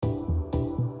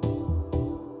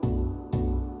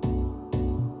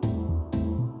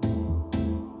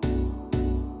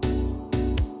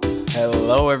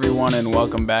Hello, everyone, and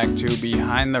welcome back to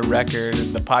Behind the Record,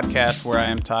 the podcast where I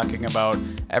am talking about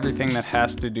everything that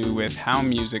has to do with how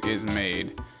music is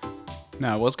made.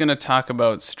 Now, I was going to talk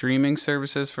about streaming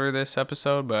services for this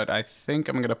episode, but I think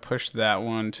I'm going to push that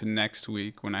one to next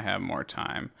week when I have more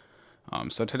time.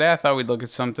 So today I thought we'd look at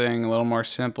something a little more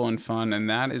simple and fun, and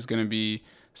that is going to be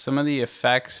some of the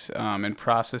effects and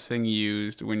processing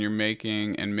used when you're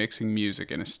making and mixing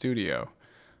music in a studio.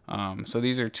 So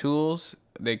these are tools.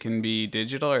 They can be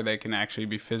digital or they can actually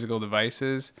be physical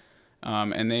devices,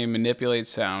 and they manipulate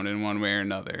sound in one way or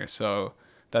another. So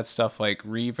that's stuff like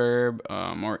reverb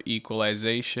or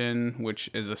equalization, which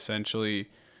is essentially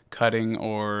cutting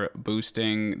or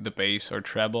boosting the bass or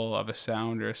treble of a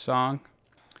sound or a song.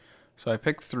 So I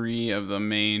picked three of the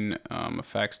main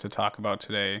effects to talk about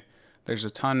today. There's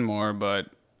a ton more, but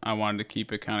I wanted to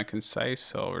keep it kind of concise,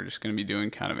 so we're just going to be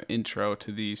doing kind of an intro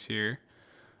to these here.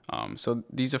 So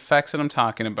these effects that I'm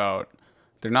talking about,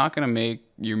 they're not going to make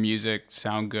your music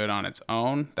sound good on its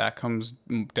own. That comes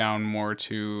down more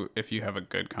to if you have a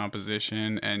good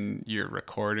composition and you're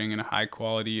recording in a high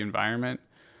quality environment.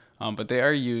 But they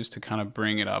are used to kind of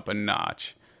bring it up a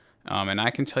notch. And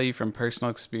I can tell you from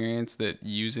personal experience that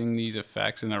using these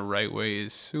effects in the right way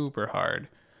is super hard.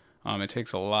 It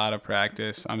takes a lot of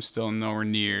practice. I'm still nowhere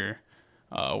near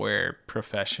where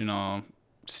professional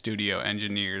studio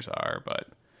engineers are, but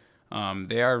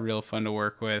they are real fun to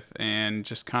work with and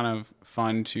just kind of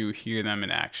fun to hear them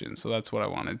in action. So that's what I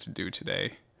wanted to do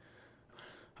today.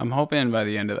 I'm hoping by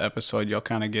the end of the episode you'll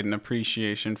kind of get an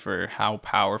appreciation for how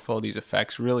powerful these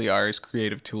effects really are as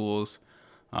creative tools,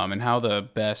 and how the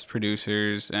best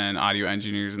producers and audio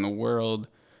engineers in the world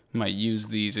might use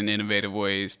these in innovative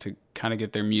ways to kind of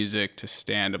get their music to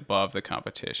stand above the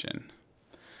competition.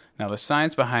 Now, the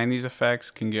science behind these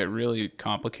effects can get really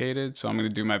complicated, so I'm going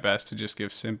to do my best to just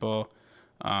give simple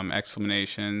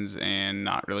explanations and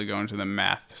not really go into the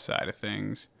math side of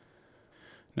things.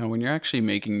 Now, when you're actually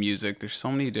making music, there's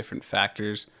so many different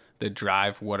factors that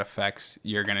drive what effects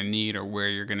you're going to need or where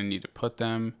you're going to need to put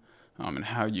them, and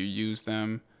how you use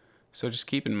them. So just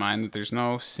keep in mind that there's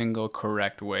no single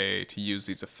correct way to use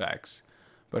these effects.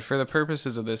 But for the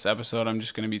purposes of this episode, I'm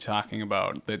just going to be talking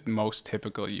about the most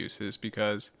typical uses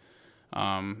because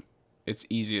it's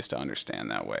easiest to understand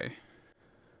that way.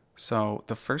 So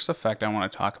the first effect I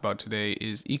want to talk about today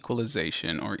is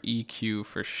equalization, or EQ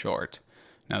for short.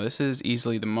 Now, this is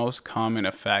easily the most common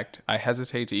effect. I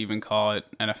hesitate to even call it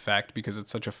an effect because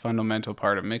it's such a fundamental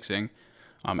part of mixing.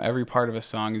 Every part of a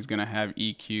song is going to have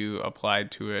EQ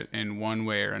applied to it in one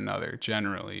way or another,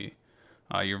 generally.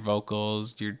 Your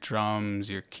vocals, your drums,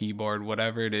 your keyboard,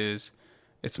 whatever it is,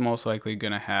 it's most likely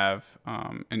going to have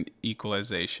an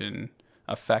equalization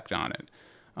effect on it.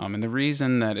 And the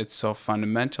reason that it's so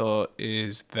fundamental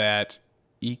is that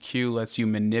EQ lets you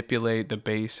manipulate the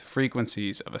bass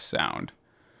frequencies of a sound.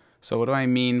 So what do I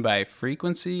mean by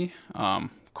frequency?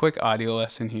 Quick audio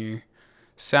lesson here.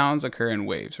 Sounds occur in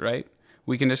waves, right?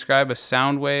 We can describe a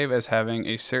sound wave as having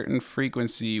a certain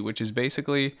frequency, which is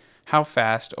basically how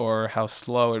fast or how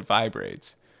slow it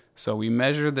vibrates. So we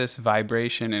measure this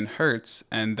vibration in hertz,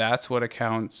 and that's what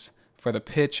accounts for the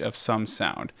pitch of some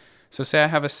sound. So say I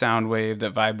have a sound wave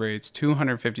that vibrates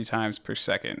 250 times per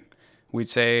second. We'd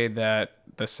say that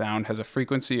the sound has a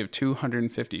frequency of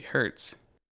 250 hertz.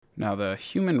 Now, the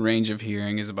human range of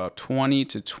hearing is about 20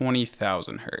 to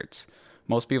 20,000 hertz.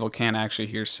 Most people can't actually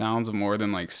hear sounds of more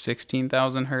than like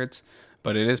 16,000 hertz,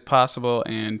 but it is possible,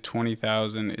 and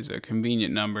 20,000 is a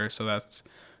convenient number, so that's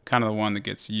kind of the one that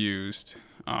gets used.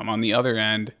 On the other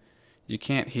end, you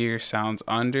can't hear sounds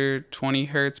under 20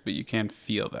 hertz, but you can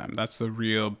feel them. That's the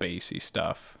real bassy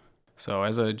stuff. So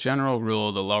as a general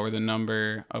rule, the lower the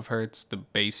number of hertz, the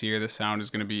bassier the sound is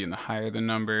going to be, and the higher the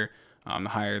number, the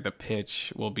higher the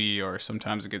pitch will be, or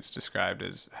sometimes it gets described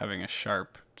as having a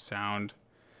sharp sound.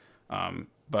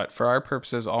 But for our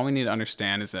purposes, all we need to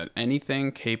understand is that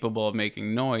anything capable of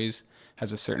making noise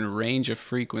has a certain range of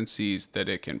frequencies that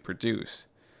it can produce.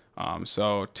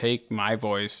 So take my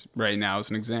voice right now as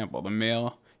an example. The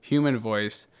male human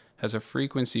voice has a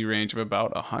frequency range of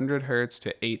about 100 hertz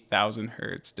to 8,000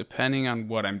 hertz, depending on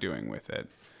what I'm doing with it.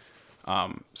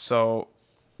 So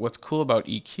what's cool about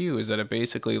EQ is that it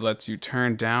basically lets you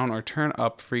turn down or turn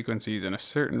up frequencies in a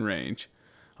certain range.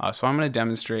 So I'm going to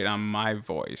demonstrate on my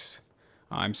voice.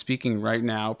 I'm speaking right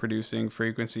now, producing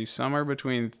frequencies somewhere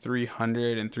between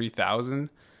 300 and 3,000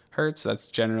 hertz. That's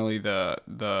generally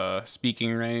the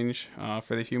speaking range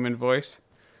for the human voice.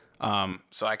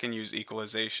 So I can use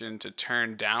equalization to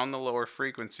turn down the lower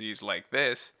frequencies like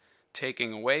this,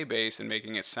 taking away bass and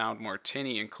making it sound more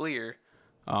tinny and clear.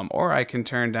 Or I can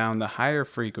turn down the higher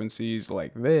frequencies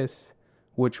like this,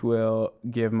 which will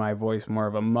give my voice more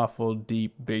of a muffled,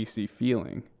 deep, bassy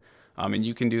feeling. And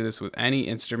you can do this with any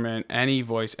instrument, any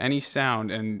voice, any sound,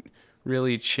 and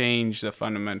really change the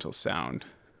fundamental sound.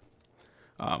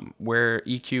 Where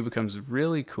EQ becomes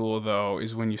really cool, though,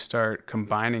 is when you start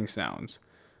combining sounds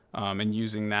and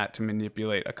using that to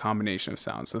manipulate a combination of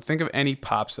sounds. So think of any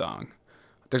pop song.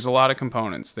 There's a lot of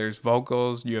components. There's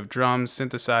vocals, you have drums,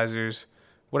 synthesizers,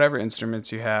 whatever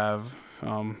instruments you have,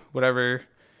 whatever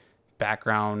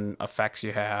background effects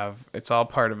you have. It's all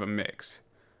part of a mix.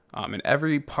 And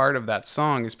every part of that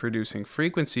song is producing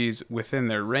frequencies within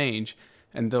their range,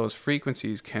 and those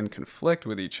frequencies can conflict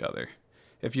with each other.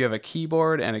 If you have a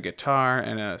keyboard and a guitar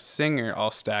and a singer all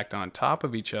stacked on top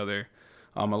of each other,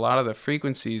 a lot of the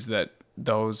frequencies that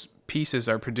those pieces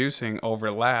are producing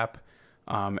overlap,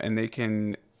 and they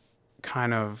can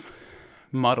kind of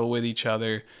muddle with each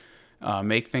other,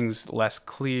 make things less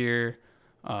clear,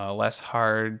 less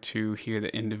hard to hear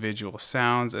the individual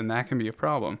sounds, and that can be a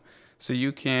problem. So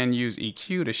you can use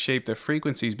EQ to shape the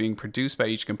frequencies being produced by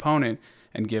each component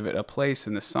and give it a place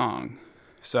in the song.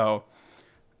 So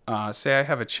say I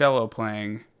have a cello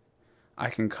playing, I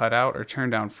can cut out or turn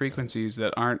down frequencies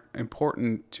that aren't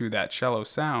important to that cello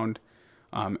sound,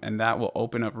 and that will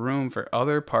open up room for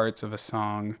other parts of a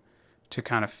song to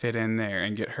kind of fit in there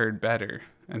and get heard better.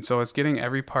 And so it's getting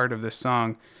every part of this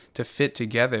song to fit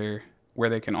together where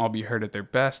they can all be heard at their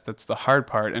best. That's the hard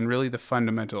part and really the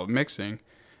fundamental of mixing,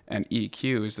 and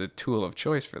EQ is the tool of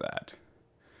choice for that.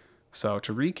 So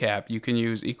to recap, you can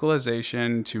use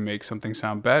equalization to make something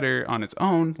sound better on its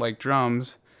own, like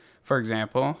drums, for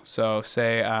example. So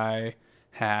say I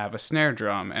have a snare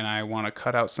drum and I want to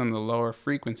cut out some of the lower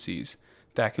frequencies.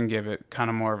 That can give it kind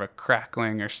of more of a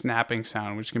crackling or snapping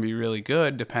sound, which can be really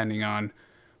good depending on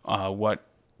what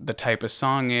the type of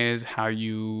song is, how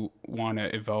you want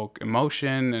to evoke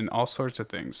emotion, and all sorts of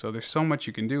things. So there's so much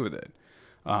you can do with it.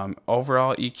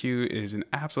 Overall, EQ is an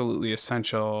absolutely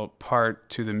essential part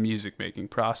to the music making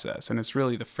process, and it's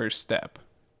really the first step.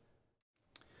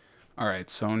 All right,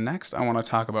 so next I want to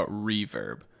talk about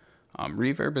reverb.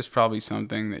 Reverb is probably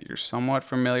something that you're somewhat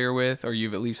familiar with, or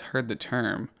you've at least heard the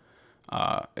term.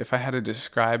 If I had to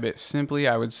describe it simply,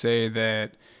 I would say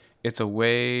that it's a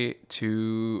way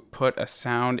to put a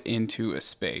sound into a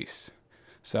space.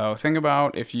 So think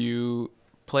about if you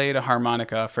played a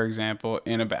harmonica, for example,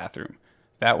 in a bathroom.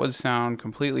 That would sound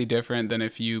completely different than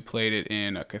if you played it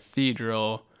in a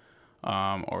cathedral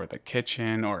or the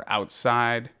kitchen or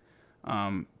outside,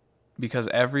 because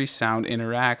every sound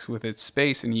interacts with its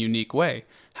space in a unique way.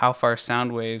 How far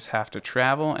sound waves have to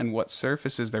travel and what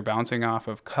surfaces they're bouncing off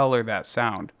of color that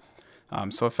sound.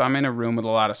 So if I'm in a room with a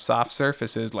lot of soft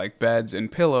surfaces like beds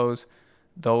and pillows,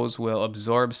 those will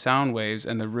absorb sound waves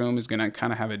and the room is going to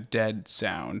kind of have a dead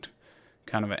sound,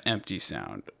 kind of an empty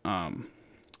sound.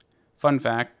 Fun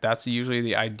fact, that's usually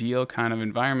the ideal kind of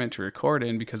environment to record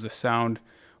in because the sound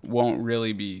won't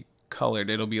really be colored.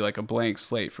 It'll be like a blank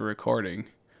slate for recording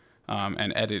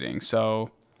and editing.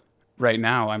 So right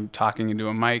now I'm talking into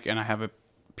a mic and I have a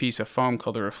piece of foam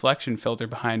called a reflection filter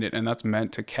behind it, and that's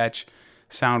meant to catch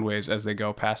sound waves as they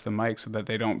go past the mic so that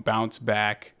they don't bounce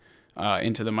back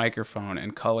into the microphone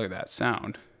and color that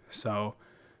sound. So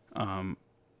on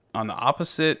the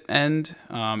opposite end,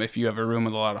 if you have a room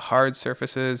with a lot of hard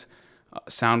surfaces,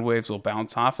 sound waves will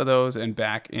bounce off of those and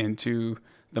back into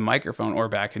the microphone or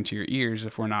back into your ears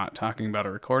if we're not talking about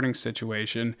a recording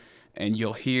situation, and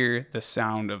you'll hear the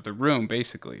sound of the room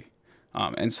basically.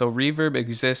 And so reverb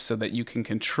exists so that you can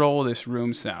control this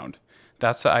room sound.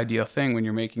 That's the ideal thing when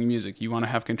you're making music. You want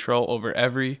to have control over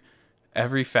every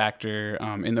factor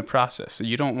in the process. So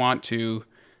you don't want to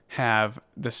have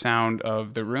the sound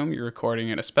of the room you're recording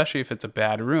in, especially if it's a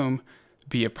bad room,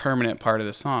 be a permanent part of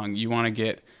the song. You want to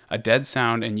get a dead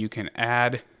sound and you can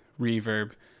add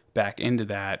reverb back into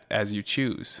that as you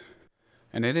choose.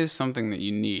 And it is something that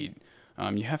you need.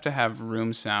 You have to have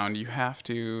room sound. You have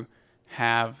to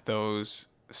have those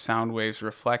sound waves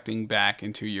reflecting back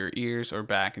into your ears or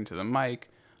back into the mic,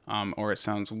 or it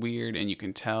sounds weird and you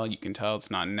can tell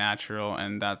it's not natural,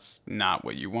 and that's not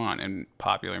what you want in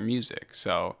popular music.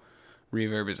 So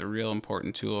reverb is a real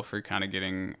important tool for kind of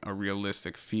getting a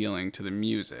realistic feeling to the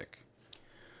music.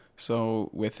 So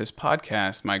with this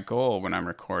podcast, my goal when I'm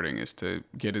recording is to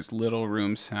get as little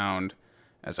room sound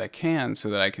as I can so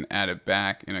that I can add it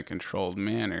back in a controlled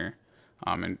manner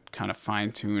and kind of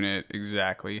fine tune it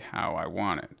exactly how I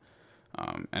want it.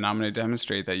 And I'm going to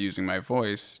demonstrate that using my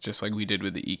voice, just like we did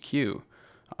with the EQ.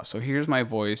 So here's my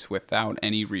voice without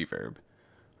any reverb.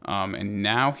 And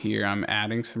now here I'm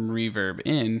adding some reverb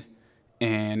in,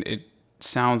 and it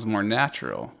sounds more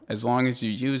natural. As long as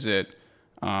you use it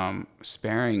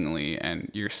sparingly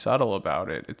and you're subtle about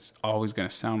it, it's always going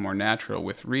to sound more natural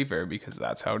with reverb because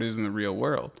that's how it is in the real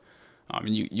world.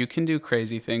 You can do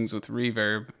crazy things with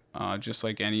reverb, just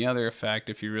like any other effect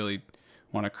if you really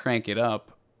want to crank it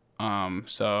up.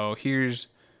 So here's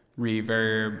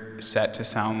reverb set to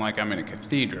sound like I'm in a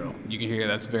cathedral. You can hear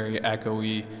that's very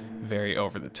echoey, very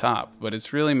over the top, but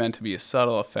it's really meant to be a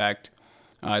subtle effect.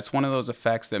 It's one of those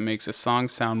effects that makes a song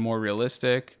sound more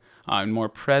realistic and more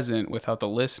present without the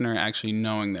listener actually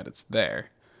knowing that it's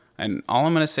there. And all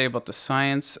I'm going to say about the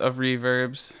science of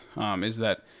reverbs is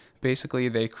that basically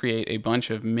they create a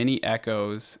bunch of mini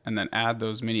echoes and then add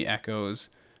those mini echoes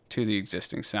to the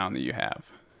existing sound that you have.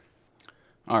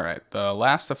 All right, the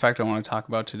last effect I want to talk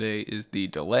about today is the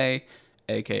delay,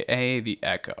 aka the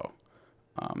echo.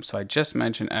 So I just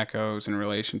mentioned echoes in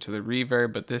relation to the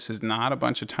reverb, but this is not a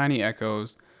bunch of tiny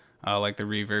echoes like the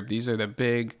reverb. These are the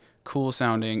big, cool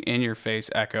sounding, in-your-face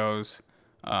echoes,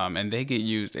 and they get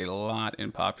used a lot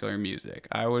in popular music.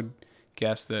 I would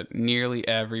guess that nearly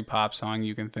every pop song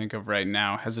you can think of right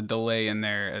now has a delay in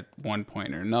there at one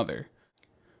point or another.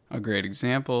 A great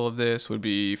example of this would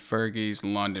be Fergie's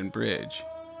London Bridge.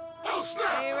 Oh, snap!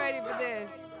 I ain't ready for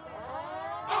this.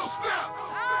 Oh, snap!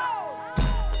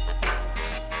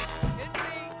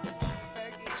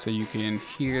 So you can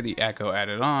hear the echo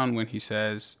added on when he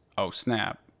says, "Oh,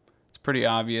 snap." It's pretty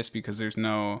obvious because there's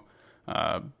no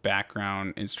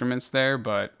background instruments there,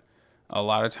 but a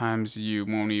lot of times you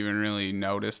won't even really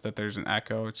notice that there's an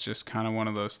echo. It's just kind of one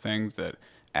of those things that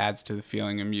adds to the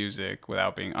feeling of music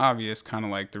without being obvious, kind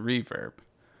of like the reverb.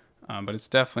 But it's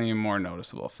definitely a more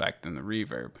noticeable effect than the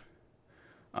reverb.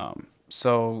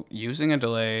 So using a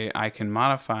delay, I can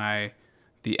modify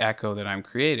the echo that I'm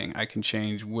creating. I can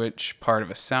change which part of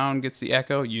a sound gets the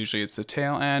echo. Usually it's the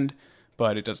tail end,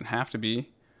 but it doesn't have to be.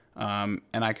 And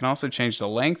I can also change the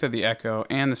length of the echo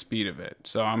and the speed of it.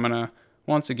 So I'm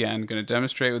once again going to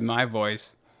demonstrate with my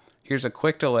voice. Here's a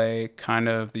quick delay, kind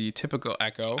of the typical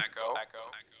echo.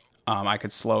 I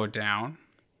could slow it down.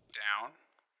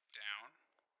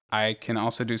 I can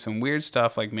also do some weird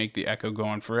stuff like make the echo go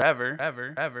on forever. All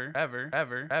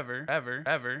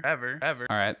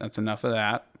right, that's enough of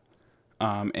that.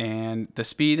 And the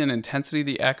speed and intensity of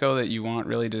the echo that you want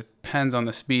really depends on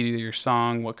the speed of your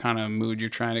song, what kind of mood you're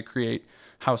trying to create,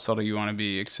 how subtle you want to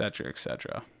be, etc.,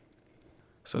 etc.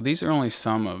 So these are only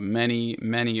some of many,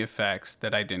 many effects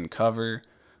that I didn't cover.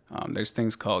 There's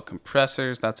things called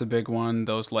compressors. That's a big one.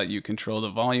 Those let you control the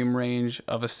volume range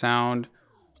of a sound.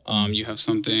 You have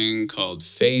something called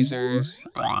phasers,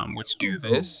 which do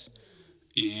this,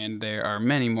 and there are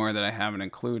many more that I haven't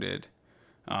included.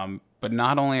 But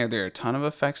not only are there a ton of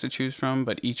effects to choose from,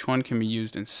 but each one can be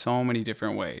used in so many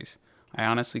different ways. I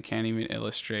honestly can't even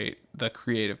illustrate the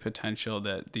creative potential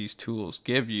that these tools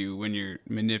give you when you're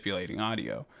manipulating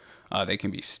audio. They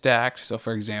can be stacked, so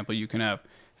for example, you can have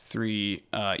 3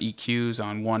 EQs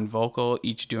on one vocal,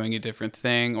 each doing a different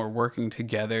thing or working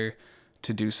together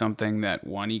to do something that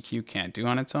one EQ can't do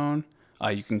on its own.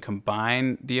 You can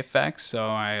combine the effects, so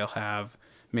I'll have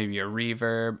maybe a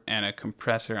reverb and a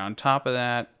compressor on top of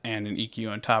that and an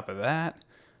EQ on top of that.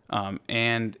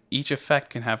 And each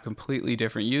effect can have completely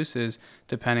different uses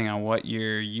depending on what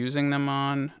you're using them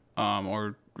on,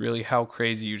 or really how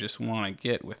crazy you just want to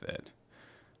get with it.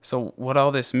 So what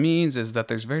all this means is that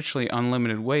there's virtually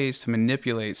unlimited ways to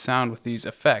manipulate sound with these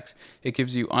effects. It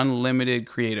gives you unlimited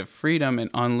creative freedom and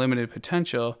unlimited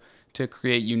potential to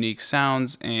create unique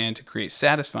sounds and to create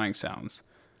satisfying sounds.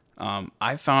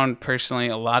 I found personally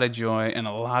a lot of joy and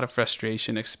a lot of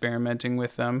frustration experimenting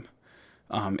with them.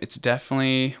 It's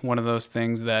definitely one of those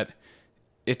things that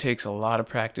it takes a lot of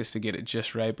practice to get it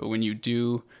just right, but when you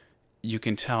do, you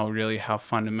can tell really how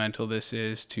fundamental this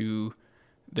is to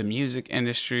the music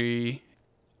industry,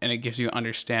 and it gives you an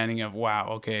understanding of, wow,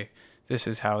 okay, this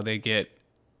is how they get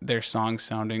their songs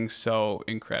sounding so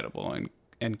incredible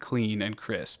and clean and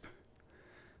crisp.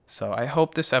 So I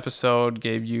hope this episode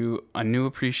gave you a new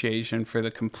appreciation for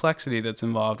the complexity that's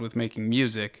involved with making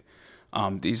music.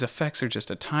 These effects are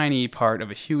just a tiny part of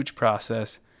a huge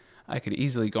process. I could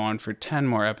easily go on for 10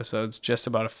 more episodes just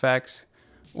about effects.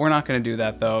 We're not going to do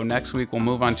that though. Next week we'll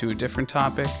move on to a different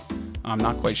topic. I'm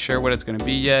not quite sure what it's going to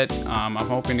be yet. I'm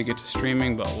hoping to get to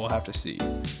streaming, but we'll have to see.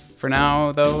 For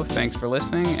now though, thanks for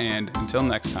listening, and until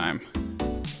next time.